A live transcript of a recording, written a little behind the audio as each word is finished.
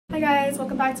guys,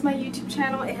 welcome back to my YouTube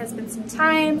channel. It has been some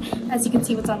time. As you can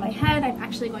see what's on my head, I'm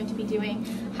actually going to be doing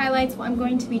highlights. Well, I'm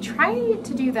going to be trying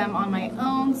to do them on my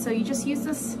own. So you just use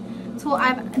this tool.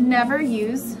 I've never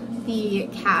used the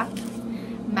cap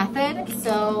method,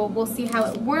 so we'll see how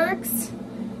it works.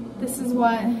 This is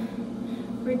what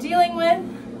we're dealing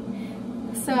with.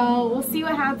 So we'll see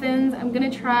what happens. I'm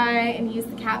gonna try and use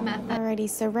the cap method. Alrighty,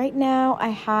 so right now I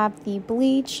have the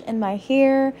bleach in my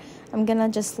hair. I'm gonna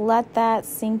just let that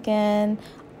sink in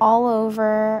all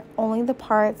over, only the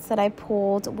parts that I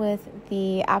pulled with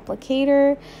the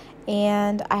applicator.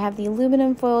 And I have the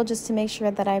aluminum foil just to make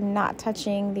sure that I'm not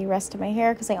touching the rest of my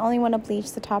hair because I only want to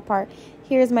bleach the top part.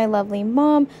 Here's my lovely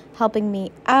mom helping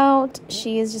me out.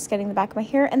 She is just getting the back of my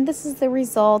hair, and this is the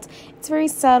result. It's very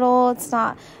subtle. It's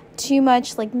not too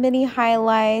much like mini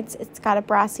highlights. It's got a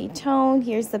brassy tone.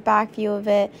 Here's the back view of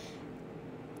it.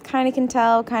 Kind of can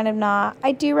tell, kind of not.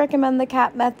 I do recommend the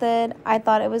cap method. I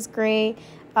thought it was great.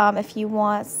 If you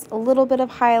want a little bit of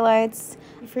highlights.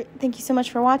 Thank you so much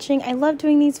for watching. I love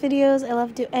doing these videos. I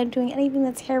love doing anything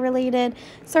that's hair related.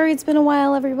 Sorry it's been a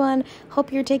while, everyone.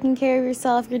 Hope you're taking care of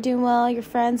yourself. You're doing well. Your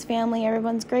friends, family,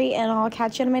 everyone's great. And I'll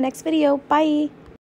catch you in my next video. Bye.